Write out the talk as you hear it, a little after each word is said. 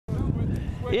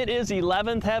It is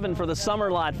 11th heaven for the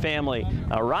Sommerlot family.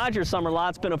 Roger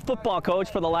Sommerlot's been a football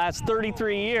coach for the last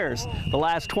 33 years, the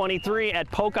last 23 at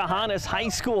Pocahontas High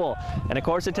School. And of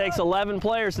course it takes 11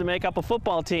 players to make up a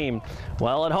football team.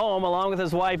 Well, at home, along with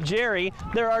his wife Jerry,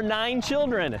 there are 9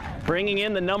 children, bringing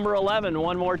in the number 11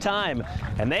 one more time.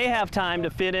 And they have time to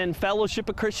fit in Fellowship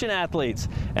of Christian Athletes.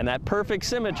 And that perfect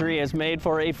symmetry has made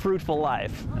for a fruitful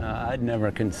life. I'd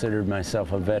never considered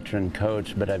myself a veteran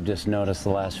coach, but I've just noticed the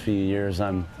last few years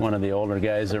I'm one of the older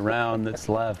guys around that's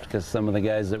left, because some of the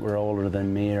guys that were older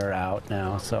than me are out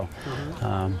now. So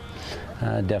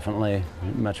definitely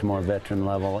much more veteran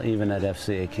level, even at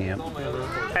FCA camp.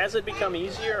 Has it become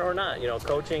easier or not, you know,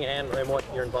 coaching and what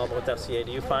you're involved with FCA?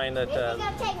 Do you find that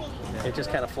it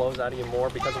just kind of flows out of you more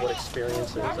because of what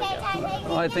experience is, I guess?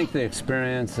 Well, I think the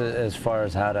experience as far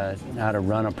as how to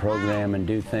run a program and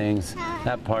do things,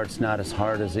 that part's not as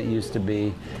hard as it used to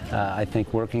be. I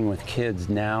think working with kids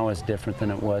now is different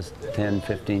than it was 10,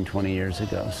 15, 20 years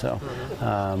ago. So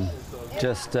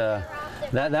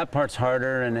that part's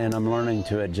harder, and I'm learning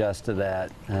to adjust to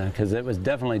that, because it was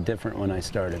definitely different when I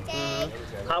started.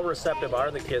 How receptive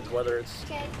are the kids, whether it's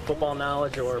football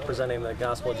knowledge or presenting the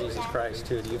gospel of Jesus Christ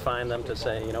too? Do you find them to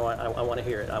say, you know what, I want to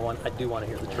hear it, I do want to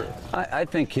hear the truth? I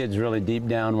think kids really deep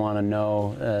down want to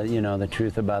know, you know, the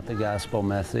truth about the gospel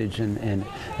message, and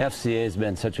FCA has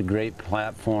been such a great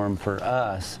platform for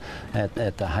us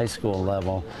at the high school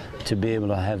level to be able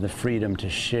to have the freedom to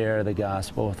share the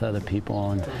gospel with other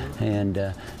people,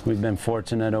 and we've been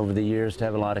fortunate over the years to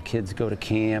have a lot of kids go to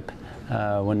camp.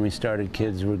 When we started,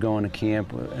 kids were going to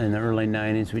camp in the early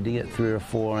 90s. We did get 3 or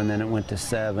 4, and then it went to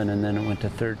 7, and then it went to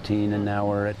 13, and now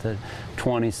we're at the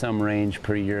 20-some range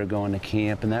per year going to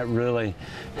camp, and that really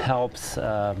helps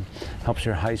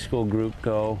your high school group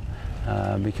go.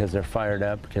 Because they're fired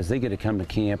up, because they get to come to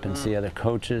camp and see other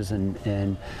coaches, and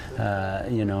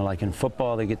you know, like in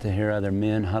football, they get to hear other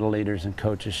men, huddle leaders and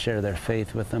coaches share their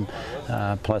faith with them,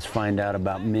 plus find out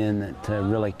about men that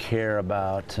really care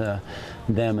about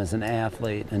them as an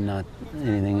athlete and not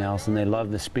anything else, and they love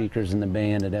the speakers and the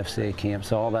band at FCA camp,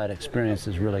 so all that experience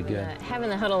is really good. Having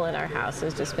the huddle at our house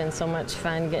has just been so much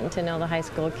fun, getting to know the high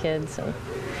school kids, and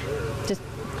just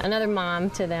another mom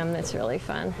to them. That's really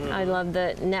fun. I love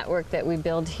the network that we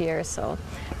build here, so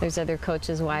there's other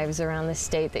coaches' wives around the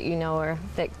state that you know or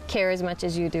that care as much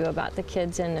as you do about the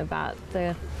kids and about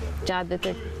the job that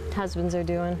their husbands are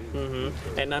doing.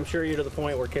 And I'm sure you're to the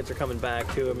point where kids are coming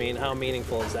back too. I mean, how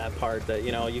meaningful is that part, that,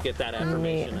 you know, you get that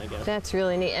affirmation, I guess? That's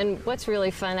really neat. And what's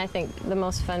really fun, I think the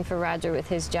most fun for Roger with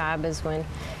his job is when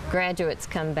graduates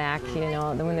come back, you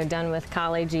know, when they're done with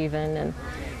college even, and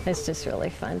it's just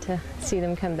really fun to see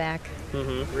them come back.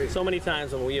 So many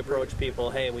times when we approach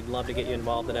people, hey, we'd love to get you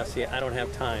involved in FCA, I don't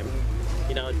have time.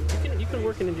 You know, you can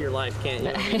work it into your life, can't you?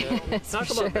 I mean, talk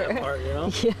about that part, you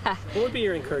know? Yeah. What would be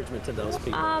your encouragement to those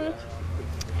people?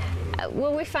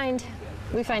 Well, we find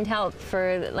help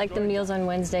for, like, the meals on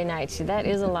Wednesday nights. That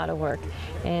is a lot of work,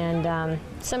 and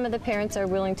some of the parents are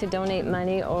willing to donate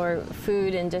money or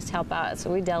food and just help out,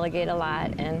 so we delegate a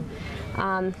lot, and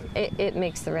it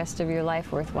makes the rest of your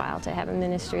life worthwhile to have a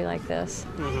ministry like this.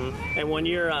 And when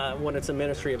you're when it's a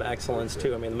ministry of excellence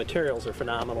too, I mean, the materials are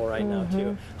phenomenal right now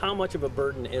too. How much of a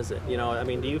burden is it? You know, I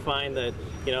mean, do you find that,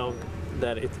 you know,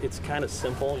 that it's kind of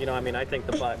simple? You know, I mean, I think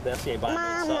the FCA Bible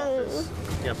itself is,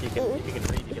 you know, if you can read,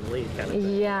 you can lead kind of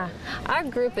thing. Yeah. Our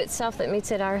group itself that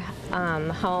meets at our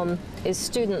home is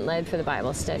student-led for the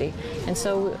Bible study. And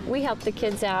so we help the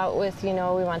kids out with, you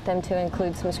know, we want them to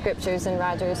include some scriptures, and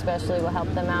Roger especially will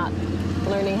help them out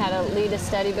learning how to lead a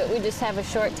study, but we just have a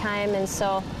short time, and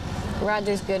so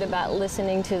Roger's good about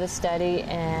listening to the study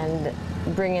and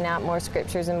bringing out more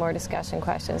scriptures and more discussion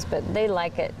questions, but they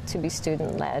like it to be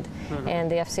student-led.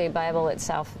 And the FCA Bible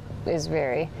itself is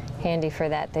very handy for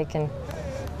that. They can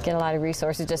get a lot of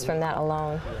resources just from that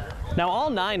alone. Now, all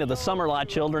 9 of the Sommerlot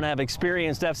children have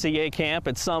experienced FCA camp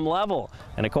at some level.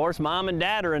 And of course, Mom and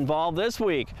Dad are involved this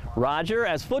week. Roger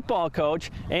as football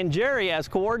coach and Jerry as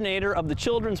coordinator of the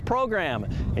children's program.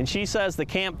 And she says the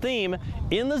camp theme,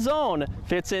 In the Zone,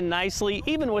 fits in nicely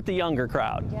even with the younger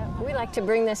crowd. Yeah, we like to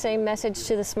bring the same message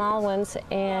to the small ones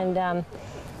and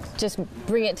just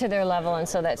bring it to their level, and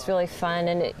so that's really fun,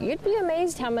 and you'd be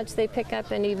amazed how much they pick up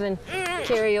and even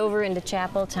carry over into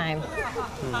chapel time.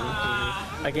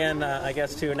 Again, I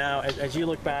guess too, now as you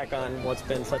look back on what's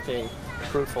been such a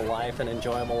fruitful life and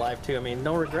enjoyable life too, I mean,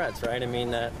 no regrets, right? I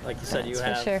mean, like you said, you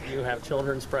have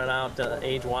children spread out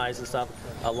age-wise and stuff,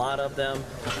 a lot of them,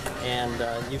 and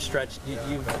you've shared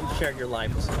your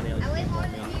life with so many other people. I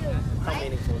mean, How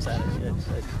meaningful is that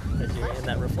as you're in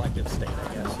that reflective state,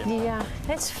 I guess? Yeah,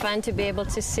 it's fun to be able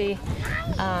to see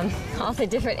all the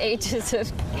different ages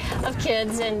of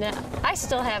kids, and I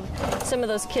still have some of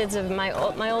those kids of my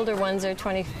older ones are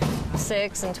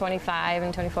 26 and 25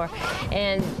 and 24,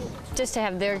 and just to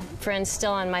have their friends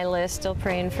still on my list, still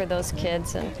praying for those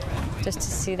kids, and just to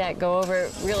see that go over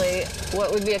really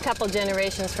what would be a couple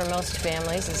generations for most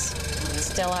families is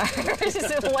still ours,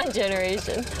 one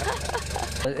generation.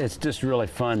 It's just really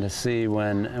fun to see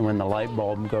when the light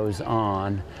bulb goes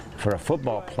on for a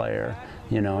football player.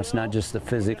 You know, it's not just the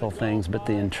physical things, but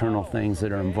the internal things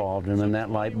that are involved. And when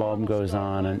that light bulb goes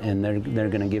on and they're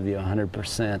going to give you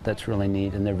 100%, that's really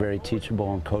neat. And they're very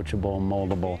teachable and coachable and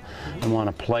moldable and want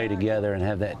to play together and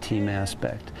have that team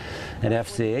aspect. At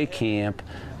FCA camp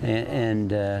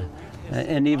and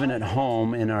even at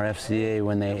home in our FCA,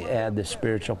 when they add the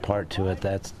spiritual part to it,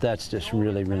 that's just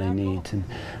really, really neat.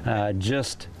 And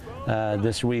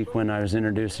this week when I was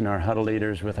introducing our huddle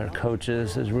leaders with our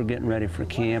coaches as we're getting ready for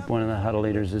camp, one of the huddle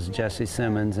leaders is Jesse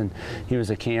Simmons, and he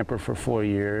was a camper for 4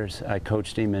 years. I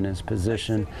coached him in his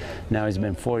position. Now he's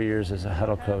been 4 years as a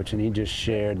huddle coach, and he just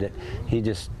shared that he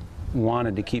just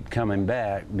wanted to keep coming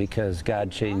back because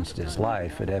God changed his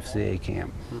life at FCA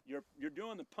camp. You're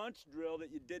doing the punch drill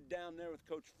that you did down there with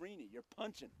Coach Freeney. You're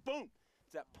punching, boom.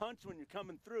 It's that punch when you're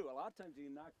coming through. A lot of times you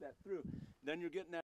can knock that through. Then you're getting that